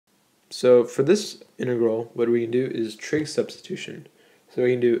So for this integral, what we can do is trig substitution. So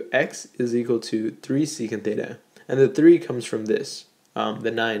we can do x is equal to 3 secant theta. And the 3 comes from this,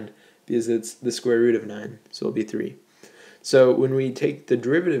 the 9, because it's the square root of 9, so it'll be 3. So when we take the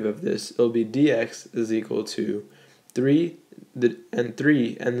derivative of this, it'll be dx is equal to 3, and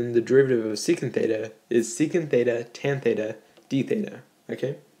then the derivative of secant theta is secant theta tan theta d theta.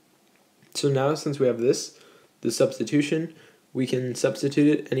 Okay? So now since we have this, the substitution, we can substitute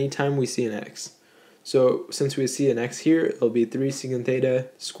it anytime we see an x. So since we see an x here, it'll be 3 secant theta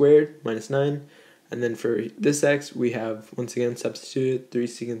squared minus 9. And then for this x, we have, once again, substituted 3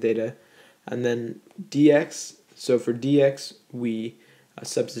 secant theta. And then dx, so for dx, we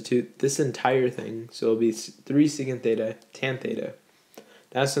substitute this entire thing. So it'll be 3 secant theta tan theta.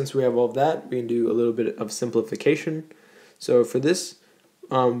 Now since we have all of that, we can do a little bit of simplification. So for this,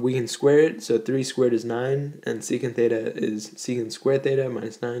 we can square it. So 3 squared is 9, and secant theta is secant squared theta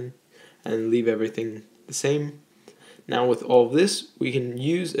minus 9, and leave everything the same. Now with all of this, we can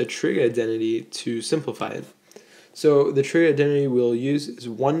use a trig identity to simplify it. So the trig identity we'll use is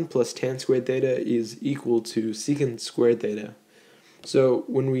 1 plus tan squared theta is equal to secant squared theta. So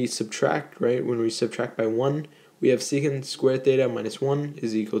when we subtract, right, when we subtract by 1, we have secant squared theta minus 1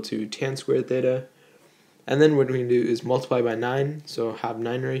 is equal to tan squared theta. And then what we can do is multiply by 9, so have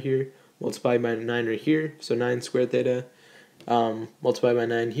 9 right here, multiply by 9 right here, so 9 squared theta, multiply by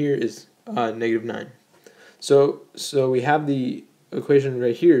 9 here is negative 9. So we have the equation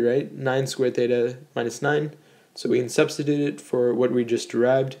right here, right, 9 squared theta minus 9, so we can substitute it for what we just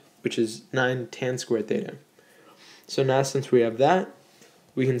derived, which is 9 tan squared theta. So now since we have that,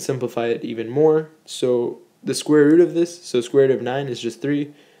 we can simplify it even more. So the square root of this, so square root of 9 is just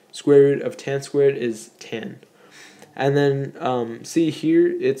 3, square root of tan squared is tan. And then see here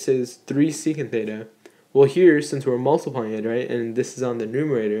it says 3 secant theta. Well here, since we're multiplying it, right, and this is on the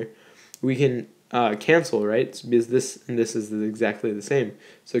numerator, we can cancel, right, because this and this is exactly the same.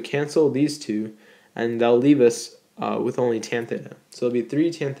 So cancel these two, and that'll leave us with only tan theta. So it'll be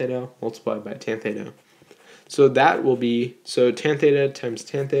 3 tan theta multiplied by tan theta. So that will be, so tan theta times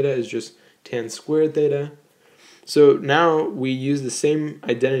tan theta is just tan squared theta. So now we use the same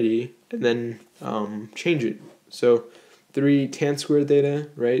identity and then change it. So 3 tan squared theta,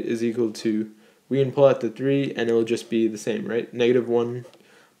 right, is equal to, we can pull out the 3 and it will just be the same, right? Negative 1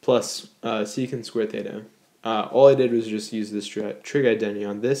 plus secant squared theta. All I did was just use this trig identity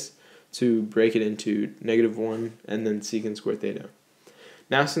on this to break it into negative 1 and then secant squared theta.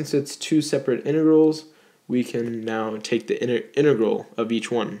 Now since it's two separate integrals, we can now take the integral of each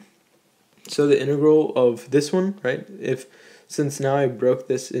one. So the integral of this one, right, since now I broke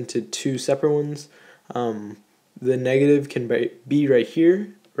this into two separate ones, the negative can be right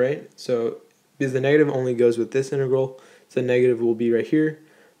here, right? So because the negative only goes with this integral, so the negative will be right here.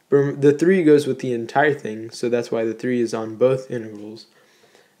 The 3 goes with the entire thing, so that's why the 3 is on both integrals.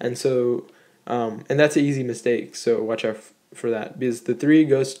 And so, and that's an easy mistake, so watch out for that, because the 3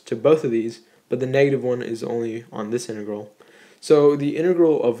 goes to both of these, but the negative 1 is only on this integral. So the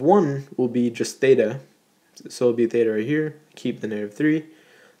integral of 1 will be just theta, so it'll be theta right here, keep the negative 3.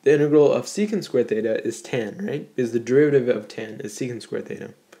 The integral of secant squared theta is tan, right, because the derivative of tan is secant squared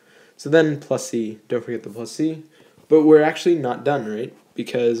theta. So then plus c, don't forget the plus c, but we're actually not done, right,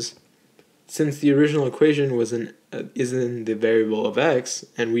 because since the original equation is in the variable of x,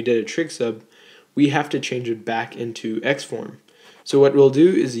 and we did a trig sub, we have to change it back into x form. So what we'll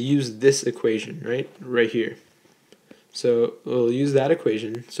do is use this equation, right here. So we'll use that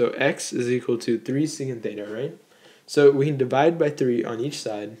equation. So x is equal to 3 secant theta, right? So we can divide by 3 on each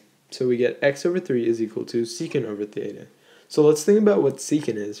side. So we get x over 3 is equal to secant over theta. So let's think about what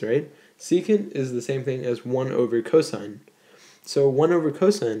secant is, right? Secant is the same thing as 1 over cosine. So 1 over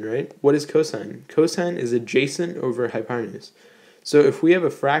cosine, right? What is cosine? Cosine is adjacent over hypotenuse. So if we have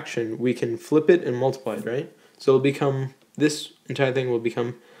a fraction, we can flip it and multiply it, right? So it'll become, this entire thing will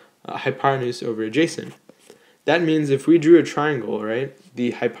become hypotenuse over adjacent. That means if we drew a triangle, right,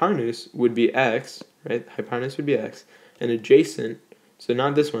 the hypotenuse would be x, right? Hypotenuse would be x, and adjacent, so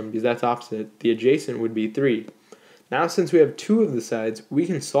not this one because that's opposite, the adjacent would be 3. Now since we have 2 of the sides, we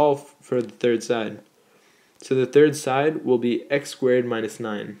can solve for the third side. So the third side will be x squared minus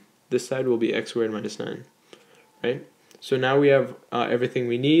 9. This side will be x squared minus 9, right? So now we have everything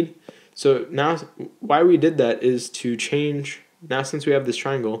we need. So now why we did that is to change, now since we have this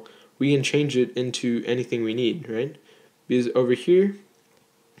triangle, we can change it into anything we need, right? Because over here,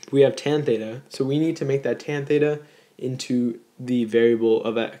 we have tan theta, so we need to make that tan theta into the variable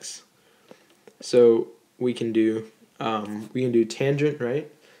of x. So we can do tangent,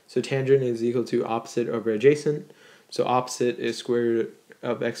 right? So tangent is equal to opposite over adjacent. So opposite is square root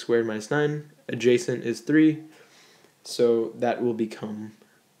of x squared minus 9. Adjacent is 3, so that will become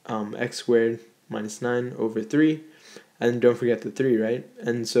x squared minus 9 over 3. And don't forget the 3, right?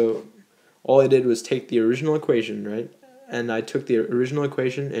 And so all I did was take the original equation, right? And I took the original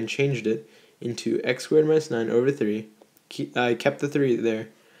equation and changed it into x squared minus 9 over 3. I kept the 3 there.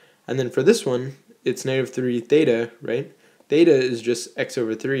 And then for this one, it's negative 3 theta, right? Theta is just x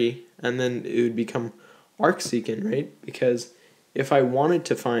over 3, and then it would become arcsecant, right? Because if I wanted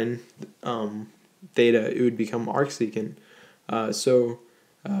to find theta, it would become arcsecant.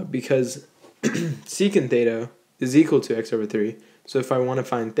 Because secant theta is equal to x over 3, so if I want to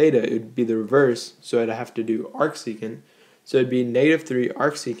find theta, it would be the reverse, so I'd have to do arcsecant. So it'd be negative 3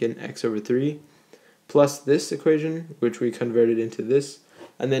 arcsecant x over 3 plus this equation, which we converted into this,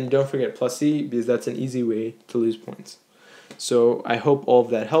 and then don't forget plus c, because that's an easy way to lose points. So I hope all of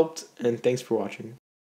that helped, and thanks for watching.